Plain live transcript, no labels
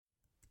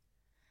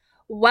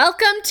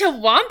Welcome to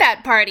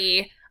Wombat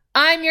Party.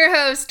 I'm your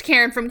host,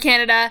 Karen from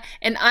Canada,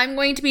 and I'm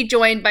going to be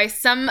joined by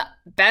some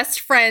best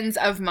friends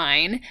of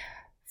mine.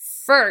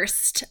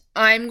 First,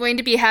 I'm going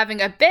to be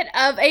having a bit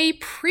of a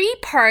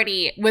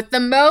pre-party with the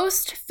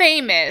most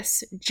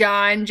famous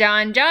John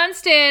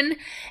Johnston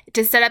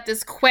to set up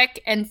this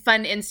quick and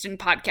fun instant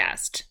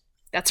podcast.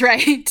 That's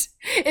right.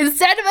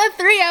 Instead of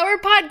a 3-hour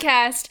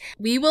podcast,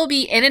 we will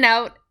be in and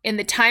out in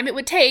the time it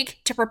would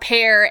take to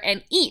prepare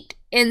and eat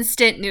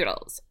instant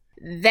noodles.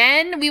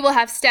 Then we will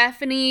have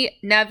Stephanie,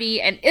 Navi,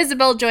 and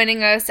Isabel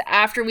joining us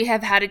after we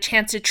have had a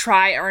chance to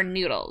try our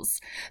noodles.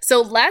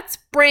 So let's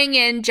bring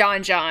in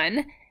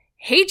John.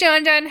 Hey,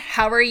 John,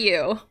 how are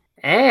you?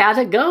 Hey, how's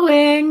it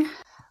going?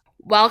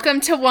 Welcome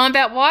to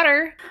Wombat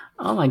Water.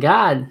 Oh my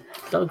god,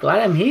 so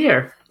glad I'm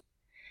here.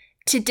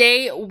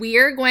 Today,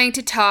 we're going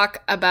to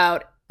talk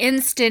about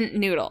instant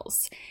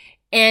noodles.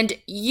 And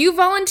you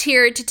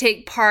volunteered to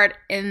take part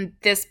in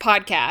this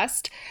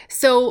podcast.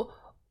 So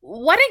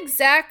what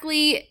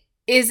exactly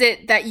is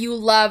it that you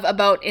love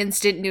about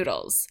instant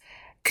noodles?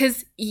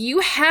 Because you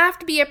have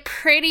to be a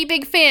pretty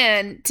big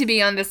fan to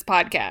be on this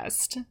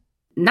podcast.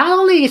 Not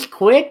only is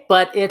quick,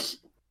 but it's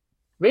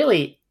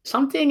really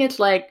something. It's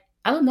like,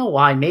 I don't know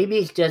why. Maybe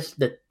it's just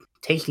the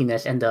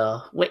tastiness and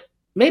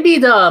maybe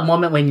the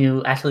moment when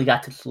you actually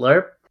got to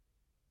slurp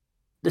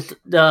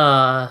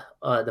the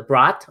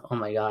broth. Oh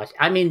my gosh!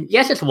 I mean,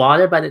 yes, it's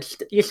water, but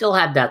you still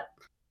have that,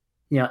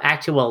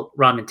 actual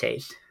ramen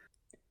taste.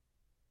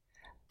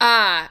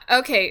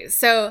 Okay.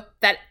 So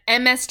that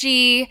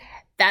MSG,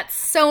 that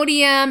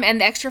sodium, and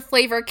the extra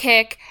flavor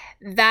kick,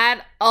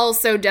 that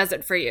also does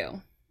it for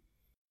you.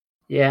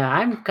 Yeah,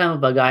 I'm kind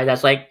of a guy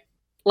that's like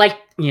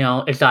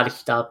exotic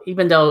stuff,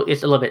 even though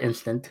it's a little bit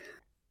instant.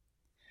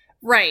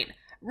 Right.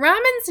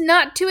 Ramen's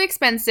not too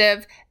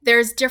expensive.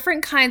 There's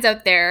different kinds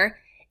out there.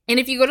 And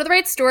if you go to the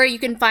right store, you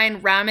can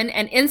find ramen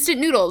and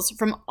instant noodles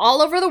from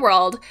all over the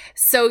world.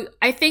 So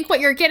I think what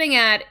you're getting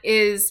at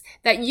is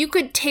that you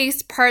could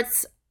taste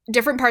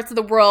different parts of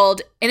the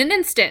world in an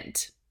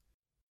instant.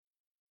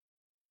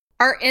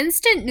 Are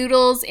instant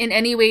noodles in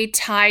any way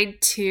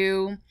tied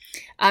to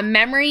a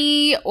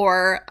memory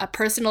or a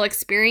personal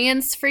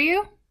experience for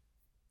you?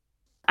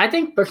 I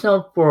think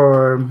personal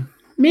for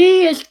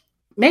me is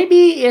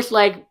maybe it's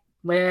like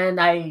when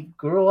I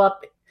grew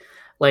up,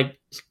 like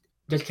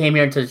just came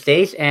here into the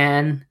States,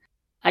 and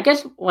I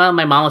guess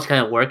my mom was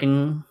kind of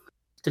working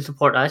to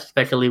support us,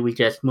 especially we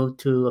just moved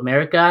to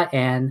America,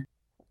 and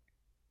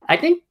I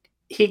think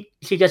she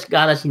just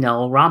got us,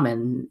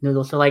 ramen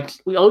noodles. So like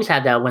we always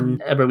have that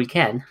whenever we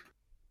can.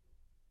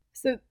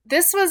 So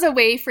this was a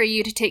way for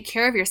you to take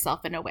care of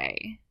yourself in a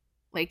way.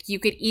 Like you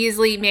could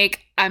easily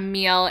make a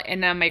meal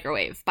in a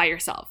microwave by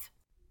yourself.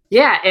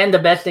 Yeah, and the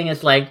best thing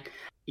is like,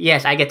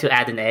 yes, I get to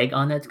add an egg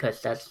on it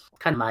because that's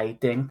kind of my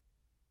thing.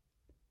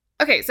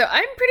 Okay, so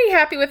I'm pretty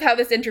happy with how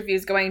this interview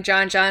is going,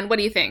 John. What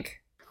do you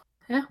think?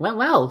 Yeah,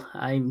 well,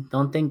 I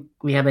don't think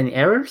we have any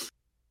errors.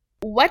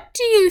 What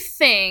do you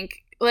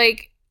think?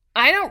 Like,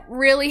 I don't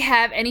really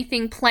have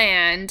anything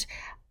planned,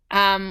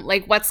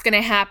 like what's going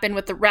to happen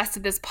with the rest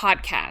of this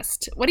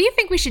podcast. What do you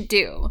think we should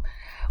do?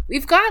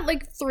 We've got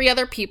like 3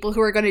 other people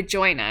who are going to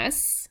join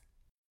us.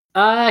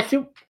 I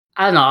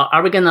don't know.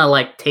 Are we going to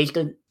like taste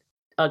it?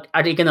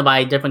 Are they going to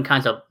buy different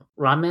kinds of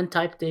ramen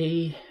type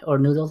or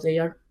noodles they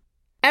are?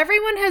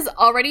 Everyone has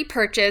already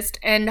purchased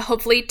and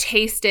hopefully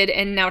tasted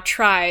and now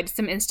tried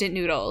some instant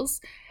noodles.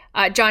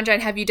 John,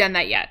 have you done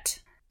that yet?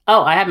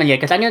 Oh, I haven't yet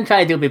because I'm going to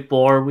try to do it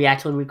before we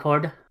actually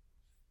record.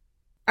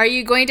 Are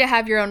you going to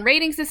have your own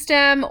rating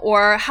system,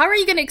 or how are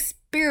you going to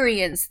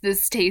experience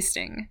this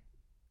tasting?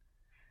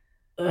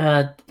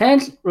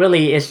 Depends,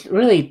 really. It's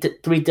really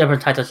 3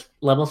 different types of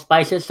level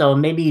spices, so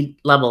maybe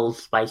level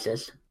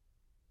spices.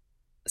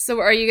 So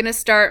are you going to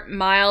start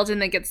mild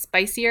and then get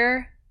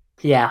spicier?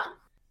 Yeah.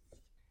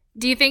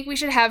 Do you think we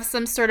should have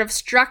some sort of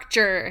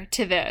structure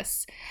to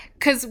this?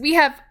 Because we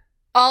have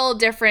all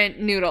different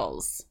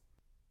noodles.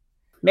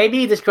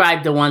 Maybe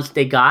describe the ones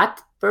they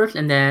got first,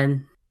 and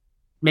then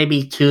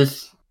maybe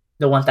choose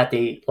the ones that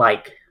they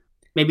like.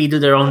 Maybe do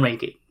their own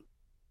ranking.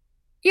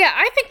 Yeah,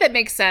 I think that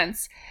makes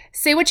sense.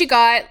 Say what you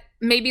got,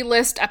 maybe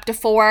list up to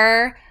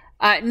 4,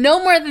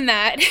 no more than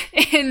that,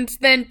 and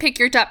then pick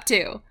your top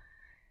 2.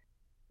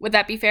 Would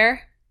that be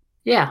fair?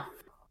 Yeah.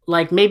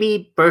 Like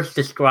maybe first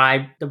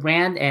describe the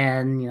brand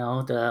and,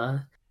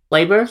 the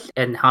flavors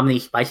and how many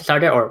spices are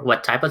there or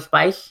what type of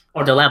spice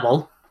or the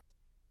level.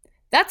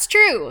 That's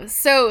true.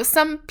 So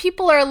some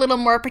people are a little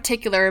more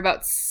particular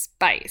about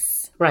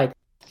spice. Right.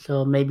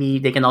 So maybe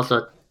they can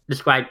also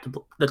describe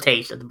the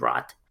taste of the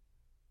broth.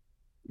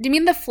 Do you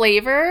mean the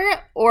flavor?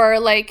 Or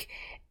like,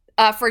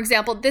 for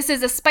example, this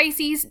is a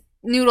spicy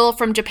noodle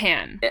from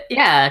Japan.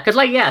 Yeah, because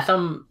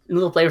some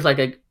noodle flavors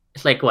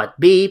it's like what,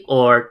 beef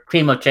or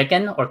cream of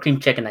chicken or cream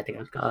chicken, I think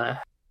it's called.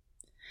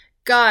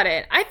 Got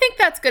it. I think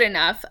that's good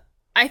enough.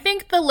 I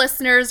think the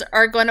listeners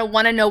are going to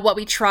want to know what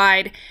we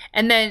tried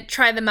and then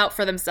try them out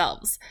for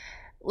themselves.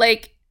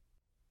 Like,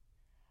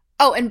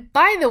 oh, and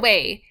by the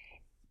way,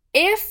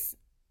 if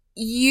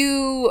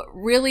you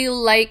really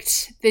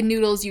liked the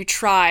noodles you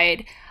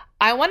tried,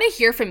 I want to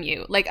hear from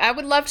you. Like, I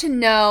would love to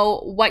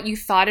know what you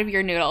thought of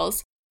your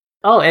noodles.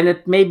 Oh, and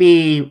it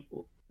maybe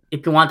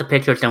if you want the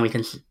pictures, then we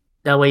can.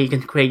 That way, you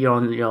can create your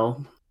own,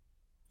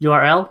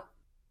 URL.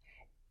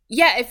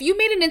 Yeah, if you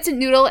made an instant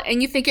noodle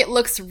and you think it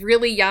looks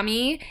really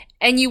yummy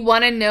and you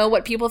want to know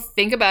what people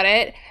think about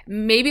it,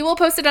 maybe we'll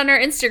post it on our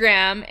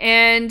Instagram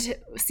and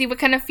see what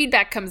kind of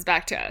feedback comes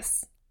back to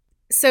us.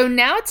 So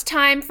now it's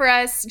time for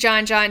us,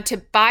 John, to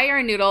buy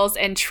our noodles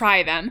and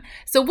try them.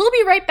 So we'll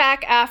be right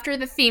back after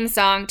the theme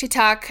song to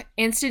talk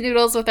instant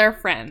noodles with our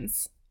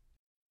friends.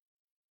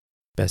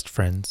 Best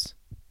friends,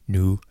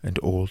 new and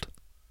old,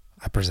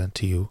 I present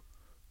to you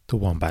the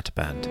Wombat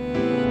Band.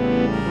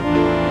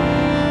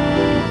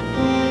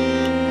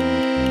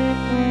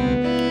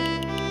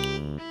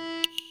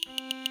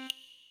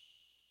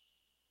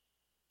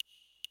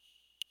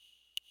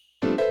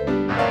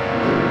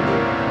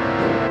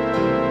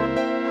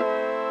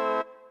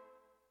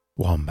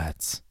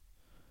 Wombats.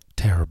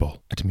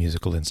 Terrible at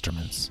musical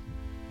instruments.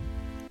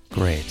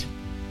 Great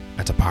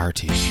at a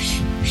party.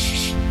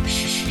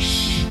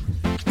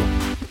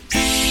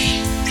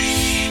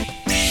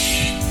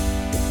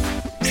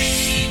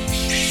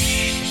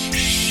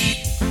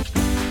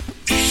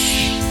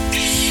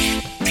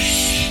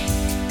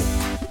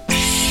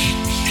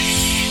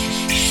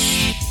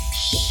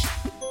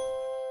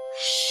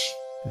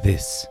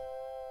 This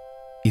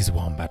is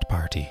Wombat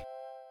Party.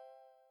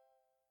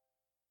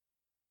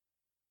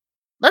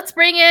 Let's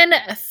bring in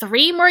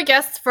 3 more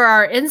guests for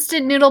our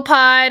Instant Noodle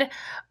Pod.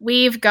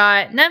 We've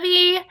got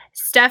Nevi,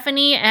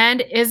 Stephanie,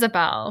 and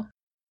Isabel.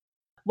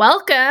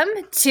 Welcome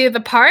to the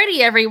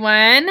party,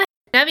 everyone.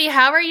 Nevi,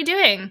 how are you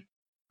doing?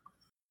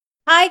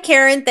 Hi,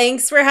 Karen.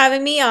 Thanks for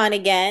having me on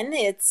again.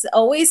 It's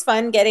always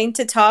fun getting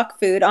to talk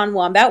food on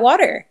Wombat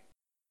Water.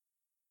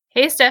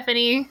 Hey,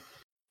 Stephanie.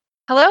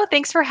 Hello,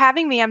 thanks for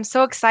having me. I'm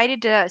so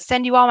excited to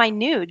send you all my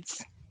nudes.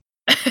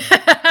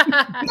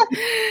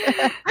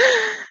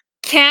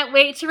 Can't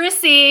wait to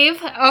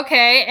receive.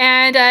 Okay,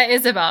 and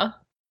Isabel.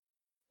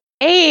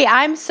 Hey,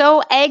 I'm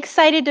so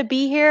excited to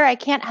be here. I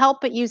can't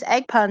help but use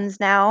egg puns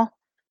now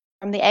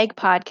from the Egg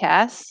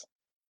Podcast.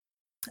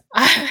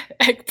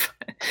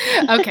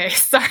 Okay,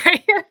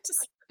 sorry.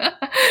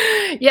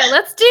 Yeah,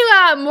 let's do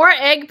more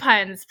egg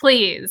puns,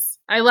 please.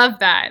 I love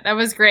that. That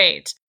was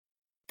great.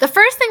 The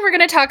first thing we're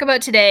going to talk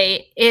about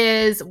today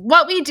is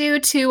what we do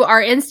to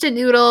our instant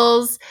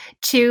noodles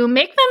to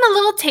make them a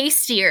little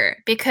tastier.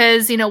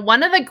 Because,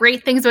 one of the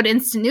great things about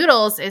instant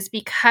noodles is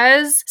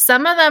because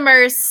some of them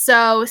are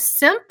so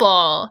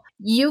simple,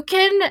 you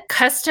can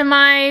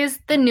customize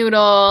the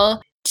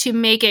noodle to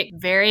make it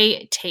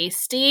very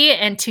tasty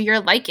and to your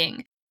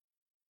liking.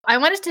 I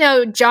wanted to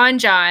know,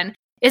 John,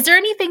 is there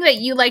anything that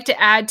you like to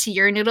add to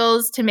your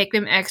noodles to make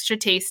them extra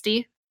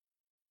tasty?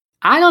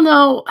 I don't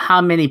know how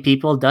many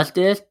people does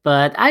this,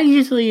 but I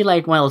usually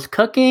like when I was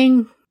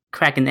cooking,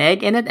 crack an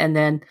egg in it and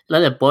then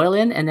let it boil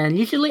in, and then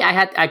usually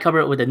I cover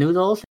it with the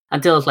noodles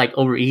until it's like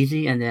over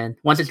easy, and then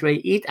once it's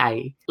ready to eat,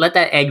 I let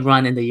that egg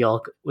run in the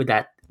yolk with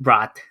that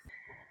broth.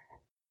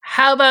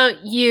 How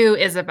about you,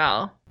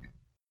 Isabel?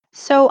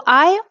 So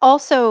I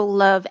also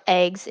love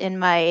eggs in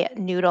my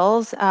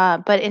noodles,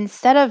 but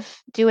instead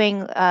of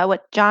doing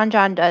what John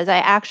does, I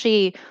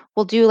actually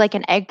will do like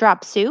an egg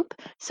drop soup.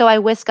 So I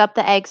whisk up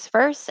the eggs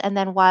first, and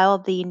then while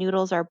the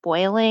noodles are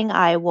boiling,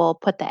 I will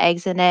put the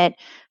eggs in it,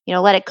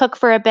 let it cook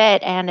for a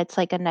bit, and it's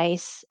like a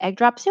nice egg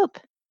drop soup.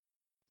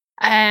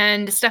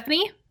 And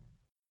Stephanie?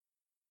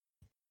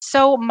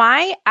 So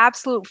my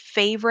absolute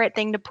favorite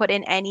thing to put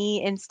in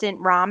any instant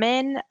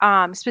ramen,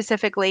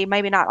 specifically,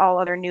 maybe not all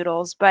other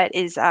noodles, but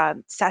is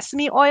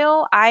sesame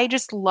oil. I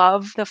just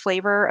love the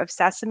flavor of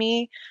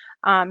sesame.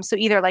 So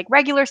either like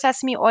regular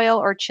sesame oil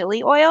or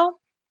chili oil.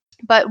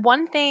 But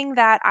one thing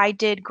that I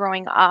did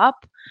growing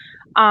up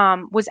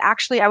was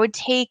actually I would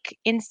take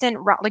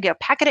like a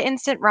packet of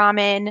instant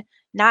ramen,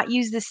 not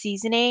use the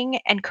seasoning,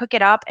 and cook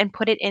it up and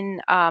put it in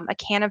a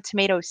can of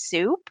tomato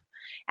soup.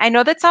 I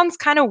know that sounds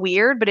kind of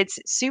weird, but it's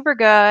super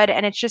good,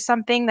 and it's just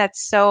something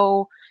that's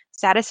so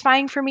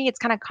satisfying for me. It's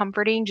kind of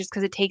comforting just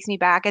because it takes me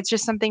back. It's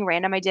just something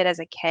random I did as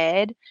a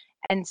kid.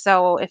 And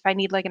so if I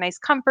need like a nice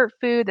comfort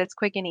food that's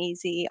quick and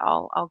easy,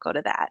 I'll go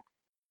to that.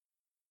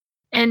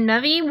 And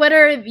Navi, what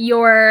are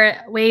your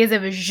ways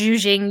of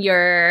zhuzhing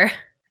your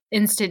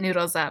instant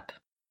noodles up?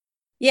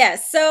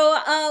 Yes. So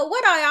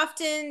what I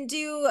often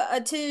do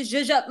to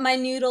zhuzh up my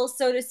noodles,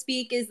 so to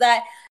speak, is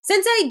that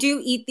since I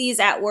do eat these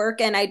at work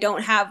and I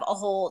don't have a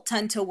whole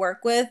ton to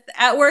work with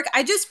at work,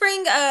 I just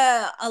bring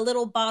a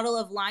little bottle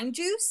of lime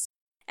juice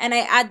and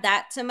I add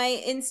that to my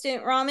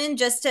instant ramen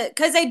just to,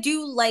 because I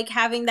do like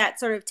having that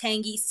sort of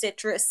tangy,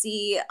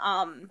 citrusy,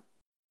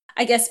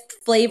 I guess,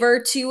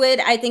 flavor to it.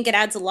 I think it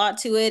adds a lot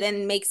to it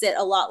and makes it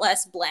a lot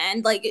less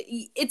bland. Like,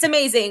 it's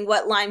amazing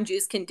what lime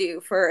juice can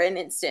do for an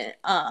instant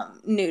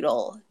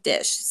noodle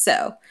dish.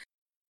 So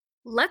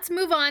Let's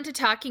move on to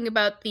talking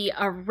about the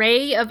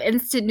array of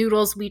instant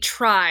noodles we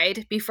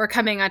tried before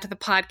coming onto the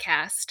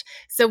podcast.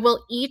 So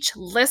we'll each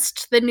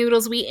list the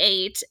noodles we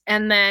ate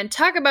and then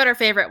talk about our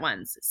favorite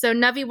ones. So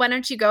Navi, why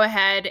don't you go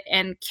ahead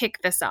and kick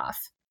this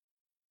off?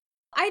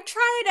 I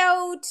tried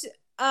out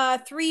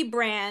 3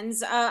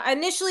 brands.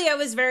 Initially, I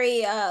was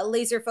very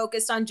laser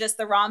focused on just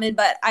the ramen,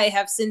 but I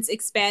have since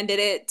expanded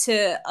it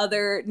to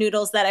other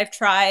noodles that I've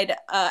tried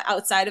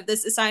outside of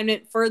this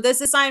assignment for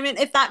this assignment,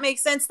 if that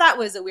makes sense. That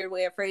was a weird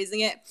way of phrasing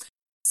it.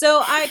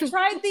 So I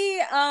tried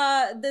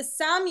the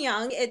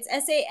Samyang. It's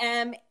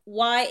Samyang.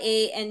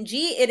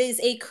 It is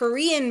a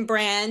Korean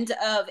brand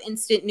of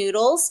instant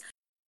noodles.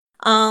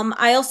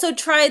 I also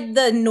tried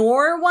the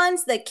Knorr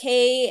ones, the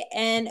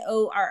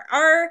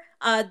Knorr.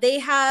 They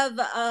have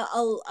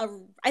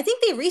I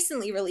think they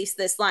recently released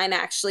this line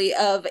actually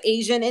of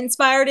Asian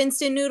inspired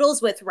instant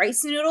noodles with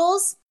rice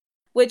noodles,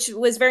 which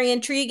was very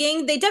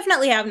intriguing. They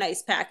definitely have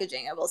nice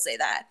packaging, I will say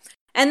that.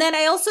 And then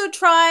I also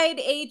tried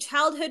a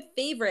childhood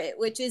favorite,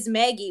 which is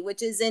Maggi,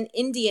 which is an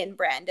Indian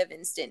brand of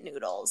instant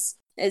noodles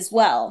as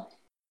well.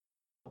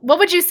 What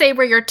would you say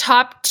were your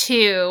top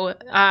 2,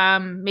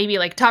 maybe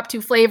like top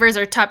 2 flavors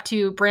or top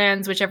 2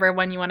 brands, whichever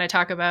one you want to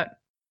talk about?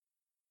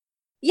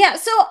 Yeah,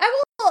 so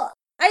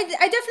I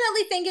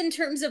definitely think in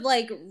terms of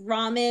like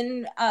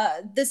ramen,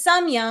 the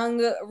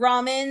Samyang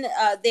ramen,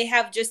 they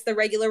have just the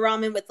regular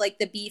ramen with like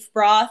the beef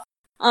broth.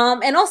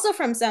 And also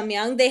from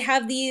Samyang, they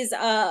have these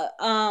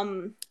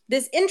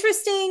this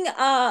interesting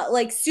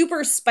like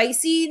super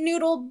spicy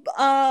noodle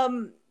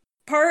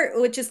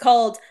part, which is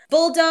called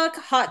Bulldog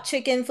Hot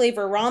Chicken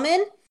Flavor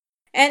Ramen.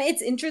 And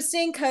it's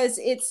interesting because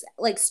it's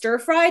like stir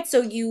fried.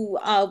 So you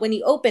when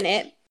you open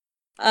it,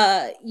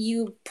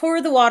 you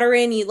pour the water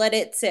in, you let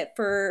it sit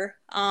for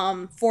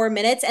 4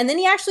 minutes, and then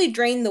you actually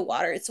drain the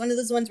water. It's one of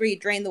those ones where you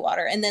drain the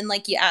water and then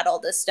like you add all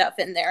this stuff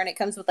in there, and it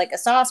comes with like a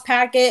sauce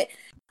packet.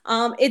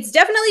 It's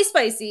definitely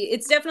spicy.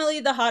 It's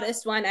definitely the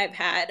hottest one I've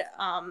had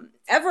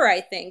ever,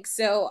 I think.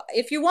 So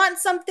if you want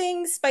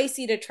something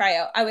spicy to try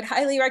out, I would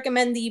highly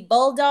recommend the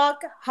Bulldog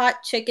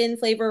Hot Chicken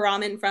Flavor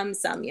Ramen from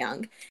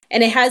Samyang.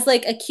 And it has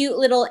like a cute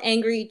little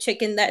angry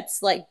chicken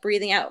that's like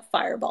breathing out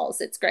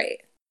fireballs. It's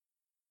great.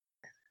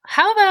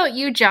 How about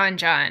you,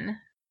 John?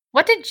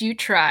 What did you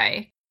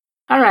try?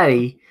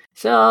 Alrighty,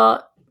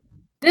 so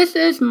this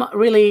is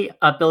really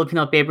a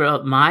Filipino favorite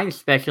of mine,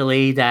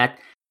 especially that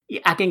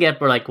I can get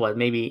for like what,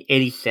 maybe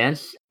 80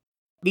 cents.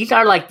 These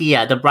are like the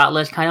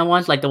brotless kind of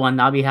ones, like the one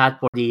Nabi had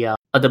for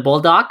the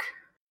Bulldog.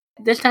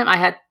 This time I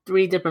had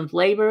 3 different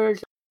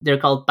flavors. They're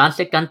called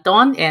Pancit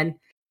Canton, and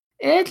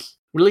it's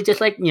really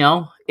just like,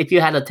 if you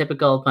had a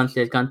typical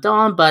Pancit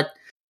Canton, but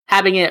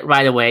having it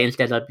right away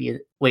instead of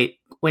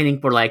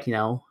waiting for like,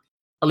 at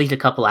least a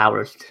couple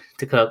hours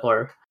to cook,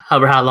 or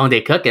however how long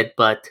they cook it.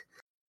 But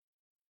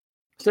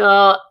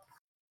so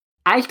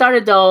I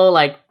started though,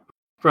 like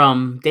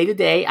from day to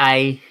day,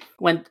 I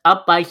went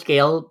up by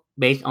scale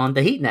based on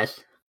the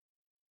heatness.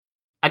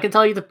 I can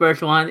tell you the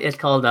first one is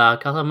called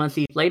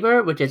calamansi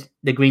flavor, which is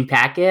the green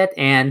packet,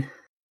 and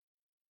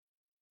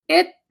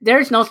this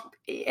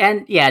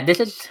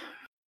is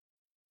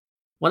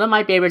one of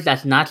my favorites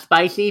that's not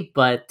spicy,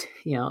 but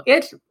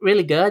it's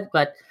really good.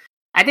 But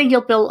I think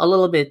you'll feel a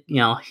little bit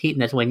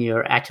heatness when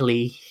you're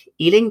actually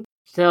eating.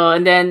 So,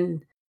 and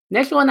then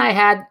next one I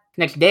had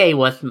next day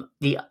was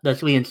the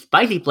sweet and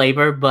spicy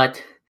flavor,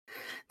 but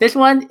this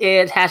one,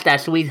 it has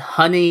that sweet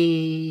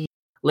honey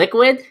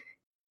liquid,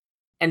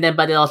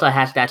 but it also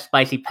has that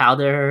spicy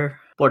powder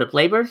for the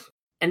flavors.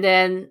 And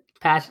then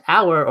past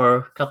hour or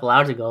a couple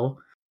hours ago,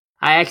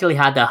 I actually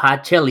had the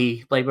hot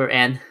chili flavor,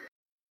 and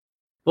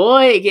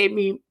boy, it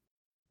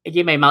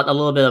gave my mouth a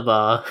little bit of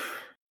a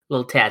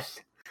little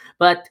test.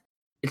 But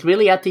it's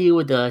really up to you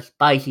with the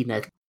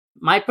spiciness.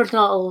 My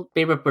personal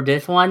favorite for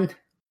this one,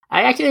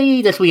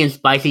 the sweet and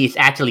spicy is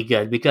actually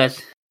good because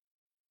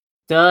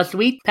the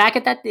sweet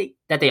packet that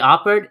they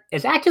offered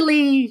is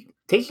actually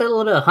tastes a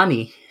little bit of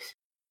honey.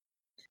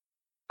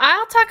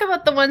 I'll talk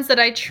about the ones that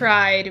I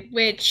tried,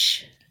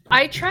 which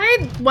I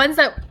tried ones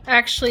that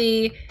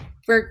actually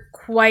were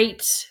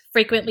quite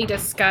frequently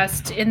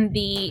discussed in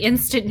the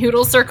instant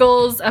noodle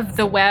circles of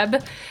the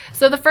web.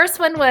 So the first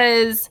one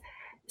was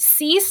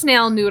sea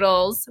snail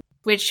noodles,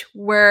 which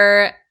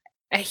were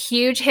a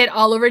huge hit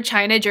all over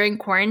China during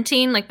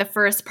quarantine, like the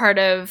first part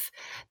of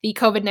the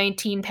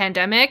COVID-19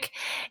 pandemic.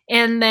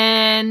 And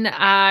then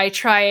I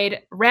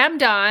tried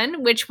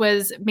Ramdon, which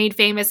was made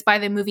famous by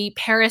the movie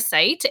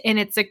Parasite. And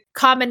it's a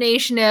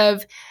combination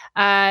of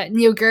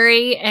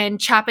nigiri and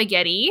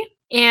chapaghetti.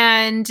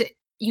 And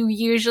you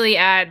usually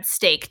add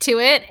steak to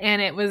it.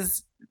 And it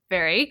was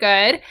very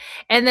good.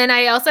 And then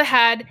I also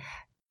had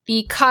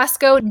the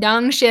Costco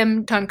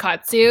Nangshim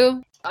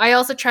Tonkatsu. I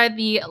also tried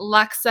the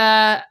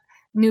laksa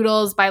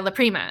noodles by La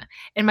Prima.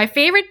 And my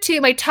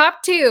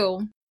top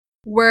 2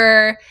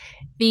 were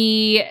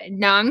the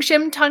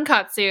Nangshim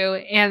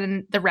Tonkatsu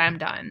and the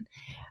Ramdon.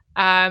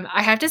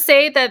 I have to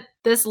say that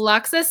this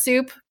laksa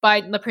soup by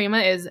La Prima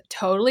is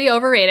totally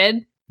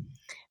overrated.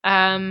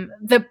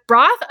 The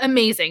broth,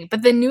 amazing,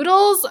 but the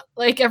noodles,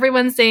 like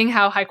everyone's saying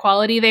how high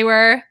quality they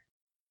were,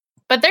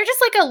 but they're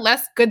just like a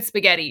less good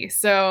spaghetti.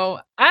 So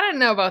I don't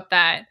know about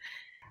that.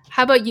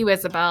 How about you,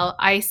 Isabel?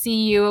 I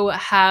see you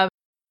have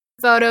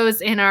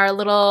photos in our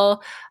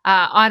little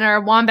on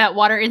our Wombat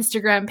Water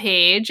Instagram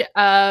page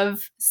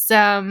of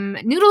some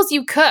noodles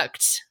you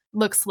cooked,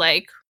 looks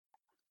like.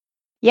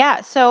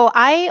 Yeah, so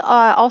I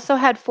also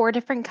had 4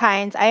 different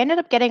kinds. I ended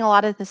up getting a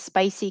lot of the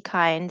spicy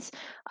kinds.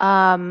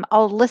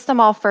 I'll list them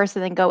all first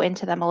and then go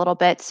into them a little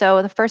bit.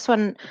 So the first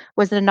one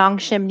was the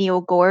Nongshim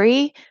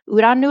Neogori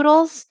udon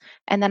noodles,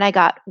 and then I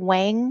got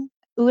Wang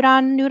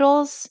udon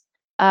noodles,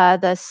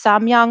 the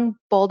Samyang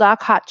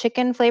Bulldog hot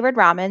chicken flavored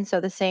ramen, so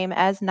the same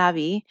as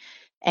Navi,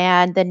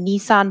 and the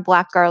Nissan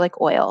black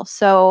garlic oil.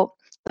 So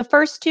the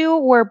first two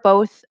were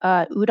both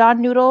udon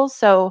noodles.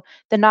 So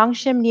the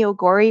Nongshim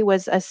Neogori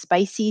was a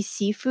spicy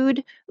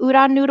seafood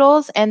udon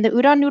noodles, and the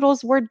udon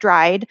noodles were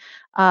dried.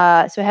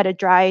 So it had a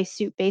dry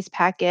soup-based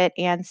packet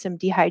and some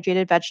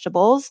dehydrated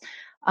vegetables.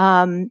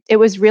 It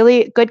was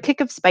really good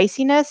kick of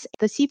spiciness.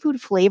 The seafood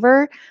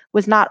flavor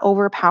was not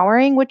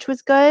overpowering, which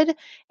was good,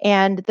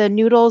 and the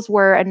noodles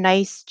were a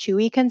nice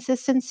chewy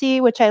consistency,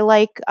 which I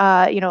like.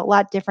 A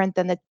lot different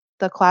than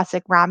the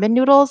classic ramen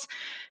noodles.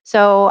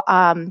 So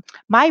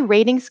my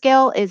rating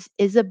scale is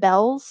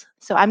Isabel's.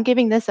 So I'm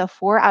giving this a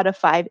 4 out of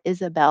 5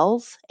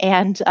 Isabel's.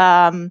 And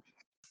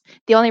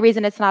the only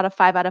reason it's not a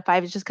 5 out of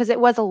 5 is just because it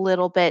was a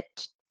little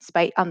bit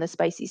on the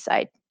spicy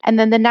side. And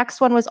then the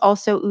next one was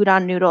also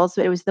udon noodles,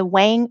 but it was the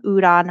Wang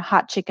udon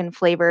hot chicken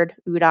flavored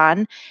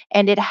udon.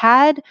 And it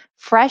had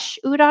fresh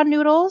udon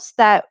noodles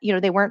that,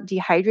 they weren't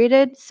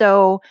dehydrated.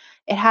 So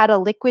it had a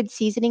liquid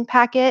seasoning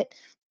packet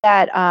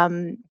that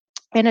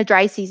in a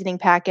dry seasoning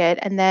packet.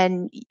 And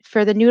then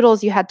for the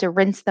noodles, you had to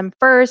rinse them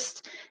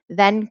first,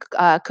 then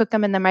cook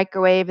them in the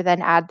microwave, and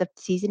then add the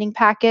seasoning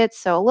packets.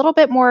 So a little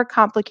bit more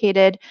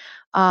complicated.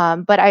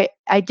 But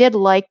I did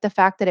like the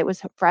fact that it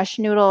was fresh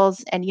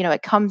noodles, and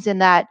it comes in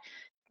that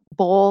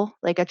bowl,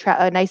 like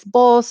a nice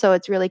bowl, so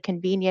it's really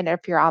convenient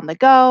if you're on the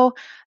go.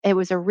 It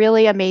was a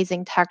really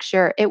amazing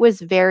texture. It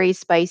was very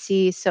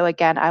spicy, so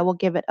again, I will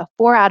give it a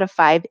 4 out of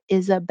 5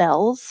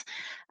 Isabel's.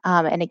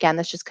 And again,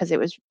 that's just because it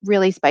was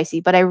really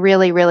spicy, but I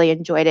really, really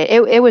enjoyed it.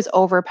 It was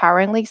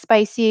overpoweringly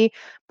spicy,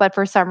 but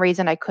for some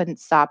reason I couldn't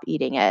stop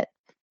eating it.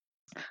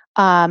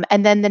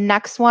 And then the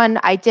next one,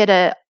 I did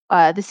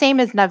the same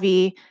as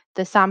Navi,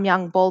 the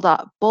Samyang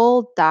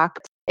Bulldog.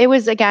 It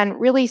was again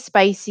really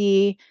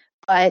spicy,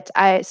 but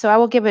I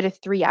will give it a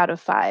 3 out of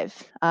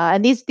 5.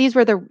 And these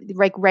were the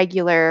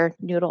regular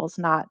noodles,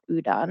 not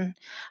udon.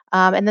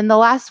 And then the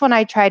last one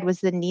I tried was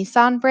the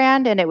Nissan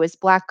brand, and it was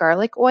black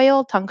garlic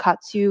oil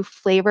tonkatsu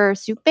flavor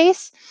soup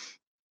base.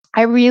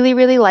 I really,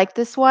 really like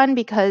this one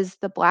because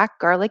the black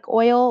garlic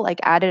oil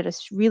added a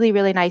really,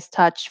 really nice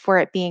touch for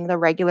it being the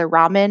regular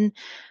ramen.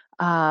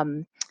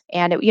 And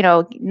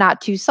it,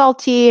 not too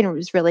salty, and it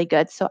was really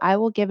good. So I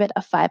will give it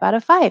a 5 out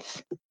of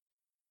 5.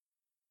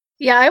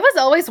 Yeah, I was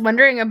always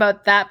wondering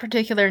about that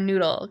particular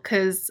noodle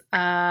because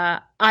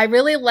I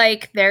really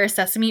like their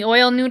sesame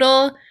oil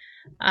noodle,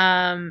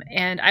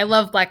 and I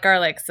love black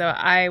garlic, so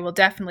I will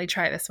definitely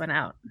try this one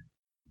out.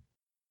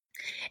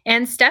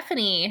 And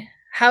Stephanie,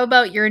 how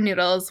about your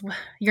noodles,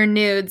 your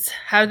nudes?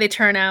 How do they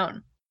turn out?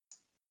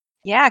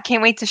 Yeah, I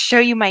can't wait to show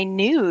you my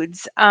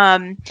nudes.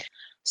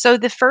 So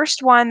the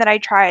first one that I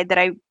tried that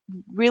I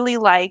really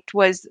liked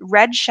was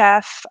Red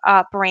Chef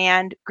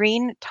brand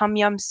green tom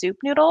yum soup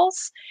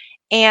noodles.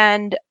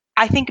 And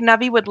I think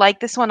Navi would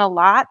like this one a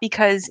lot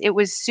because it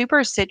was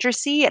super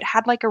citrusy. It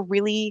had like a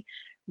really,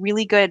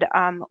 really good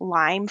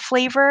lime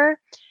flavor.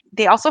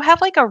 They also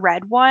have like a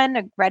red one,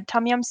 a red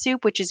tom yum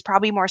soup, which is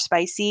probably more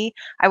spicy.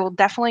 I will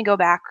definitely go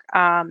back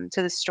to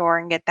the store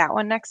and get that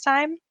one next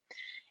time.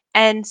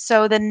 And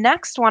so the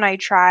next one I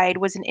tried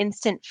was an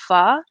instant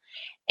pho,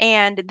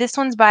 and this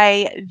one's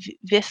by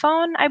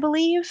Vifon, I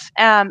believe.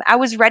 I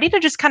was ready to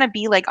just kind of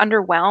be like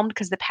underwhelmed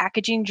because the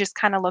packaging just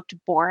kind of looked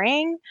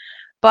boring,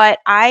 but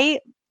I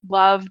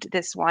loved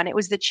this one. It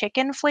was the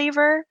chicken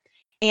flavor,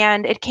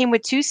 and it came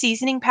with 2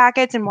 seasoning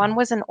packets, and one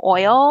was an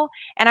oil,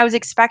 and I was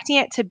expecting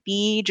it to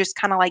be just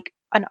kind of like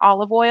an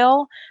olive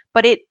oil,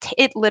 but it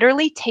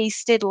literally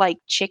tasted like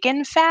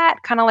chicken fat,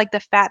 kind of like the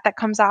fat that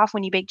comes off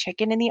when you bake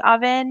chicken in the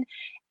oven,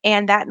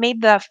 and that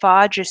made the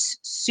pho just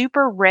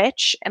super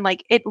rich, and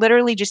like it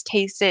literally just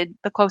tasted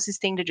the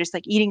closest thing to just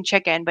like eating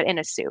chicken but in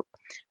a soup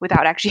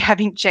without actually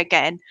having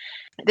chicken.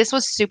 This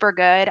was super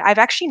good. I've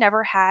actually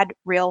never had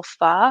real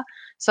pho,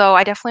 so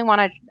I definitely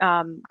want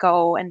to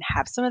go and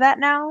have some of that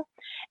now.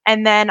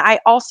 And then I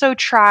also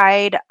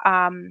tried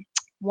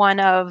one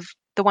of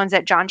the ones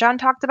that John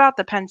talked about,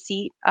 the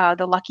pancit,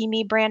 the Lucky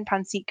Me brand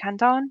pancit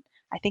canton.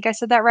 I think I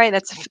said that right.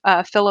 That's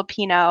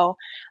Filipino,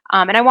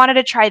 and I wanted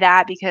to try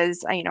that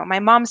because my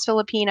mom's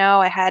Filipino.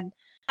 I had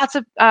lots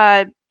of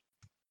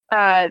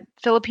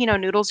Filipino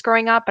noodles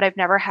growing up, but I've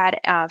never had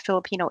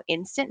Filipino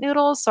instant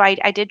noodles. So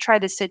I did try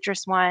the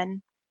citrus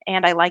one,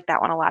 and I like that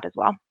one a lot as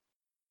well.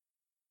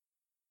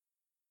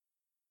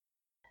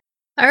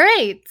 All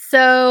right.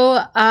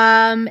 So,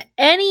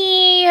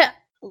 any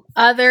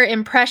other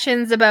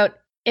impressions about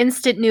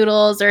instant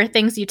noodles or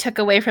things you took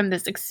away from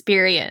this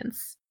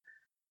experience?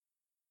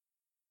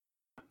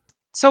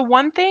 So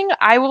one thing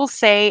I will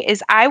say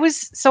is I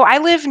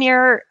live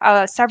near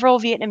several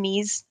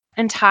Vietnamese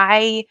and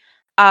Thai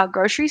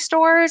grocery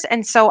stores,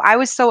 and so I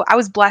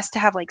was blessed to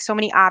have like so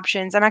many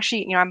options. I'm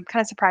actually, I'm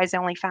kind of surprised I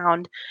only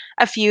found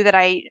a few that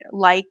I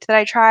liked that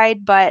I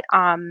tried, but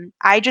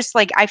I just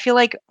like I feel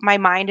like my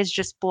mind is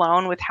just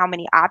blown with how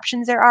many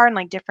options there are and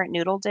like different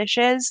noodle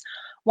dishes.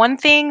 One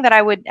thing that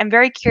I'm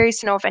very curious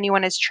to know if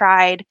anyone has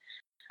tried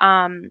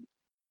um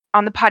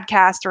on the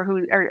podcast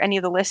or any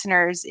of the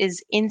listeners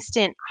is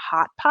instant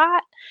hot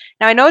pot.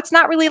 Now I know it's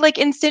not really like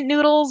instant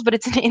noodles, but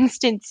it's an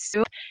instant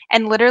soup,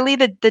 and literally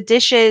the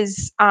dish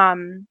is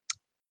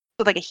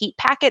with like a heat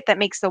packet that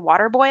makes the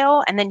water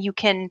boil, and then you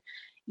can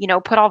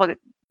put all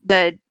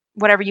the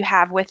whatever you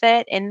have with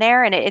it in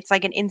there, and it's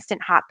like an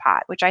instant hot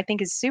pot, which I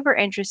think is super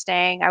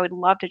interesting. I would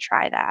love to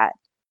try that.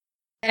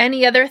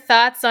 Any other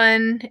thoughts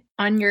on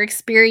your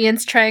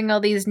experience trying all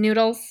these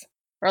noodles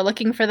or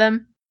looking for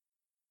them?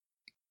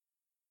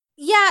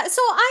 Yeah,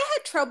 so I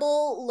had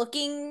trouble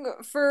looking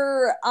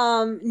for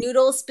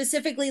noodles,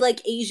 specifically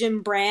like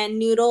Asian brand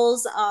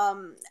noodles.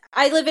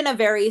 I live in a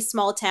very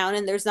small town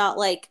and there's not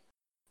like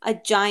a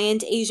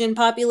giant Asian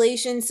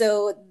population,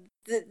 so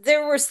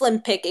there were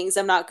slim pickings,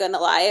 I'm not gonna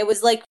lie. It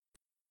was like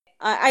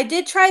I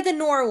did try the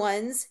Knorr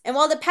ones, and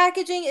while the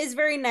packaging is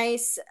very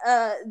nice,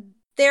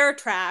 they're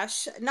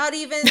trash. Not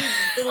even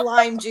the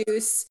lime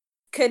juice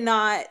could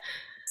not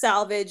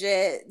salvage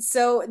it.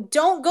 So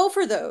don't go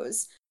for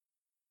those.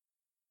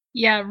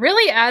 Yeah,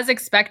 really as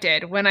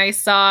expected. When I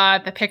saw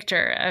the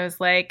picture, I was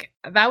like,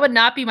 that would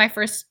not be my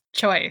first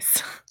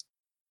choice.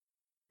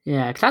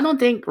 Yeah, because I don't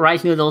think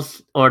rice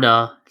noodles or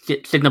the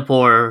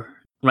Singapore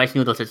rice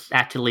noodles is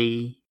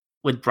actually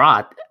with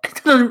broth.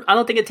 I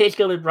don't think it tastes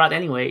good with broth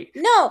anyway.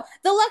 No,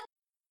 the luck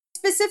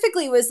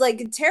specifically was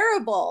like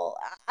terrible.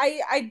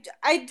 I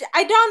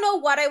don't know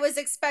what I was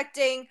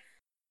expecting,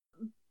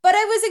 but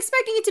I was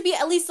expecting it to be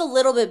at least a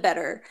little bit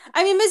better.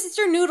 I mean,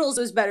 Mr. Noodles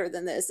was better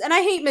than this, and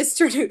I hate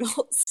Mr.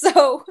 Noodles,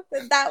 so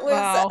that was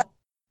Wow.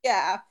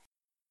 yeah.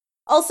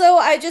 Also,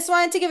 I just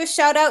wanted to give a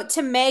shout out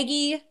to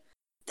Maggie.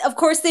 Of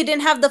course, they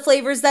didn't have the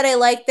flavors that I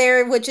like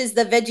there, which is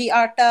the veggie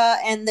atta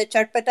and the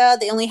charpata.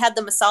 They only had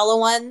the masala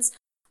ones.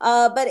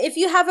 But if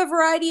you have a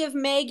variety of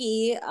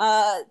Maggie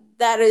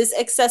that is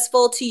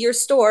accessible to your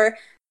store,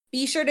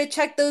 be sure to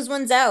check those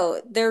ones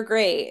out. They're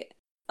great.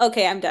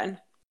 Okay, I'm done.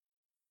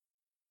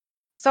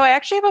 So I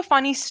actually have a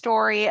funny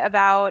story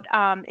about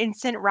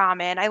instant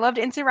ramen. I loved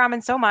instant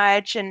ramen so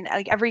much, and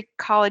like every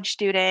college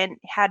student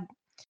had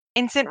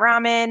instant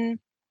ramen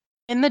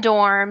in the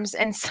dorms.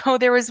 And so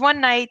there was one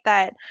night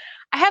that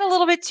I had a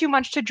little bit too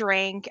much to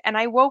drink, and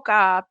I woke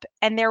up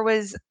and there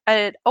was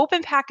an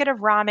open packet of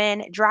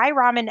ramen, dry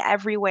ramen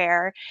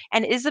everywhere.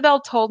 And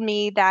Isabel told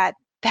me that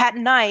that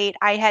night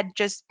I had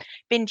just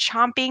been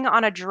chomping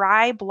on a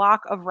dry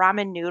block of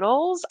ramen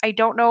noodles. I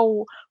don't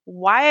know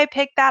why I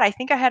picked that. I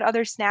think I had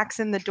other snacks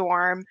in the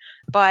dorm,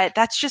 but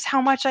that's just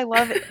how much I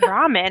love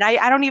ramen.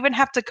 I don't even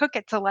have to cook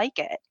it to like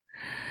it.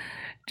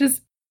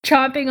 Just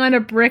chomping on a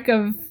brick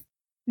of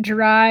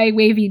dry,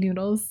 wavy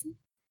noodles.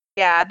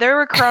 Yeah, there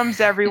were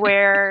crumbs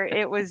everywhere.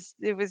 It was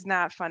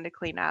not fun to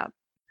clean up.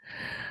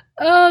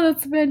 Oh,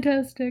 that's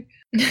fantastic.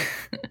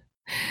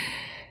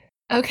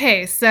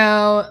 Okay,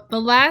 so the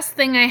last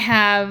thing I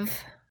have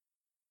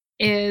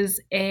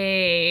is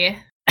a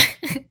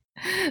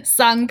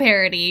song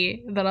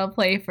parody that I'll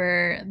play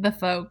for the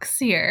folks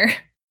here.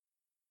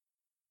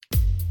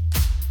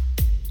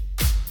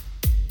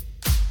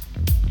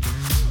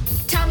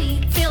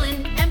 Tommy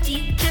feeling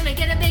empty, can I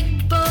get a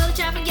big bowl of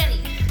spaghetti?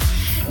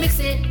 Mix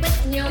it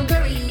with your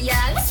curry,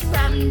 yeah, this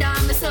ramen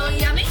dom is so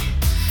yummy.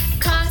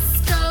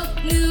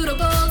 Costco noodle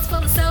bowls full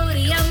of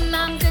sodium,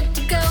 I'm good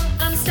to go,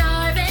 I'm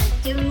starving,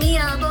 give me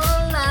a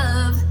bowl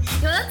of,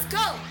 let's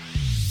go.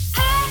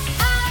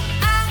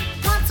 I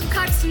want some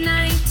carbs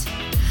tonight,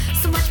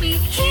 so watch me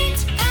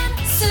heat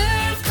and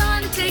serve,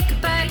 gonna take a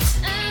bite.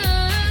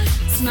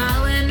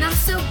 Smile when I'm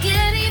so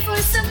giddy for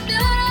some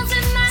noodles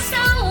in my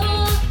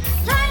soul.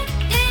 Light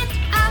it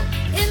up,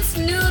 it's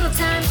noodle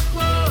time,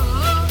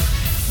 whoa.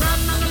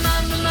 Ramen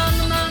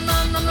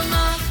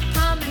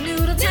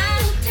noodle time.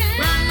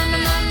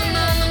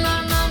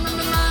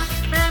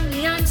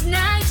 Ramen on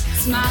tonight.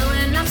 Smile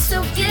when I'm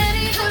so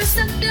giddy for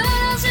some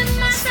noodles in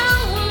my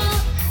soul.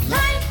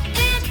 Light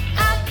it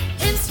up,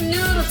 it's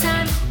noodle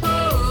time.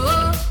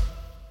 Whoa.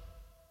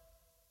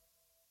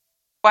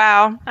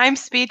 Wow, I'm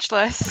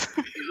speechless.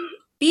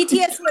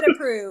 BTS would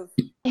approve.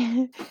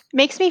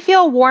 Makes me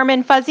feel warm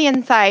and fuzzy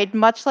inside,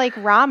 much like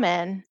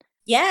ramen.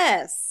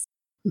 Yes.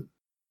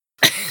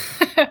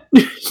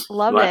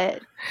 Love What?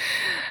 it.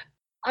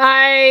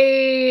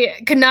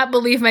 I could not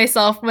believe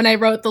myself when I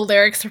wrote the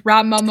lyrics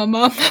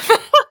Ramamama.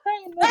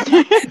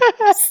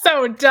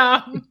 So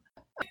dumb.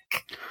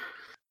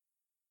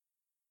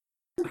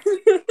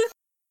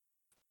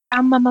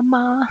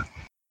 Mama.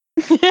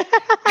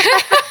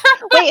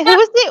 Wait,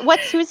 who's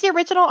the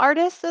original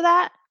artist of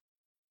that?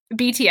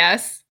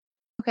 BTS.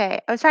 Okay,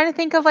 I was trying to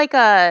think of like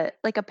a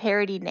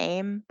parody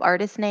name,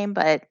 artist name,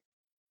 but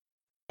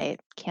I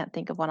can't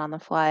think of one on the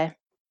fly.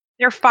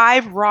 They're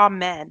 5 raw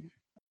men.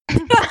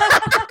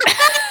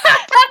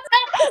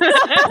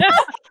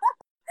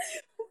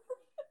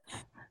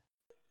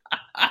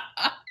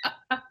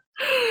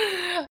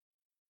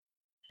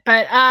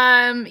 But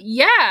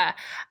yeah.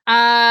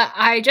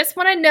 I just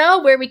want to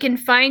know where we can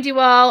find you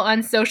all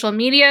on social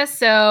media.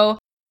 So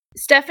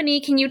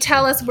Stephanie, can you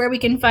tell us where we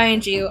can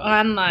find you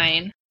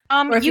online?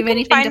 Or if You have can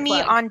anything to find me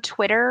plug. on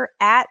Twitter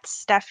at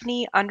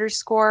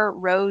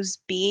Stephanie_Rose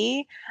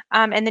B.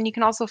 And then you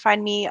can also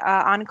find me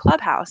on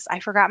Clubhouse. I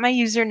forgot my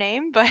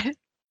username, but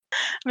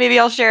maybe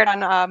I'll share it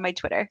on my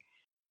Twitter.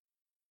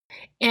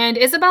 And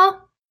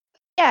Isabel?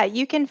 Yeah,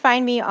 you can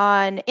find me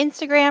on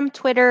Instagram,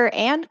 Twitter,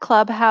 and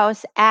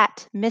Clubhouse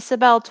at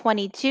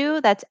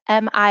Missabelle22. That's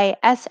MISSABELLE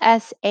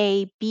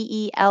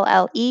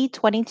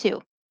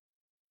 22.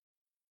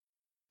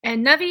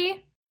 And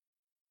Navi?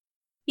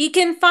 You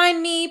can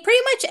find me pretty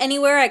much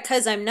anywhere at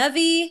Cause I'm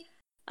Navi.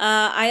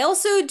 I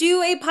also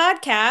do a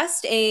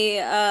podcast,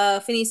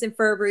 a Phineas and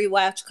Ferb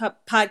Rewatch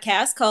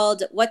podcast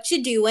called What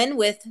You Doin'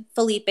 with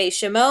Felipe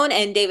Shimon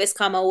and Davis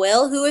Kama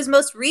Will, who is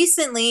most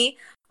recently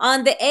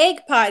on the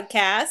Egg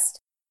podcast.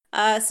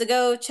 So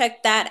go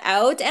check that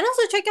out. And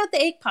also check out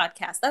the Egg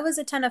podcast. That was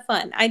a ton of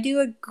fun. I do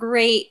a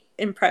great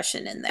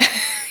impression in there.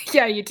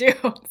 Yeah, you do.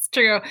 It's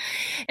true.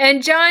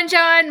 And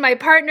John, my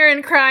partner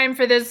in crime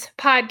for this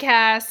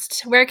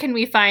podcast, where can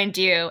we find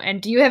you?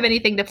 And do you have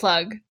anything to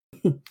plug?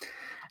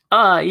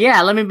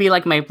 Yeah, let me be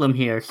like Mike Bloom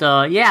here.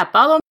 So yeah,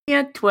 follow me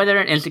on Twitter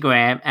and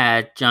Instagram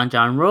at John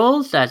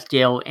Rules. That's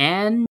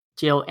JONRULES.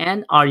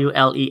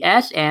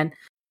 And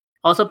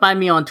also find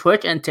me on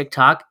Twitch and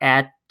TikTok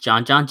at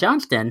John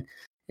Johnston.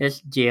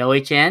 It's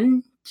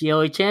JOHN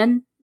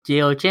STON,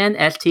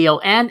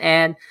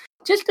 and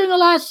just doing a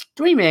lot of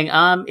streaming.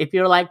 If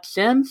you're like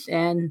Sims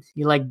and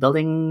you like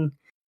building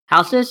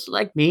houses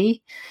like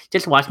me,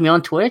 just watch me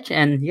on Twitch.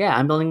 And yeah,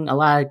 I'm building a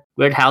lot of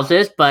weird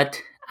houses,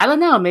 but I don't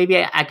know. Maybe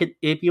I could,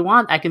 if you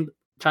want, I can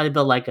try to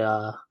build like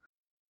a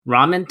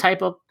ramen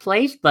type of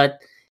place.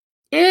 But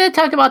yeah,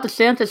 talk about the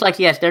Sims. It's like,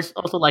 yes, there's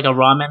also like a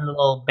ramen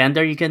little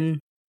vendor you can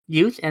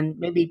use and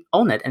maybe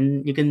own it,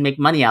 and you can make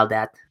money out of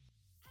that.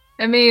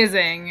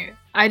 Amazing.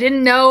 I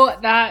didn't know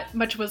that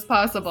much was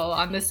possible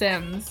on The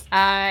Sims.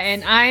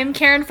 And I'm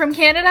Karen from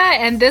Canada,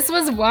 and this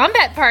was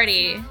Wombat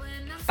Party.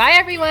 Bye,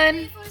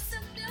 everyone.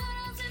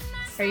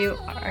 Are you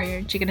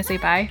gonna say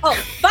bye? Oh,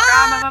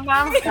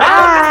 bye!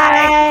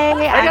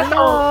 Bye!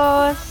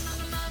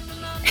 Adios!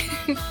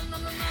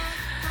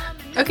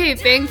 Okay,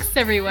 thanks,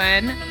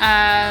 everyone.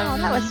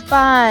 That was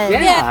fun.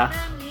 Yeah.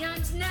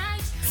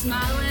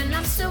 Smiling,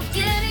 I'm so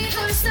giddy,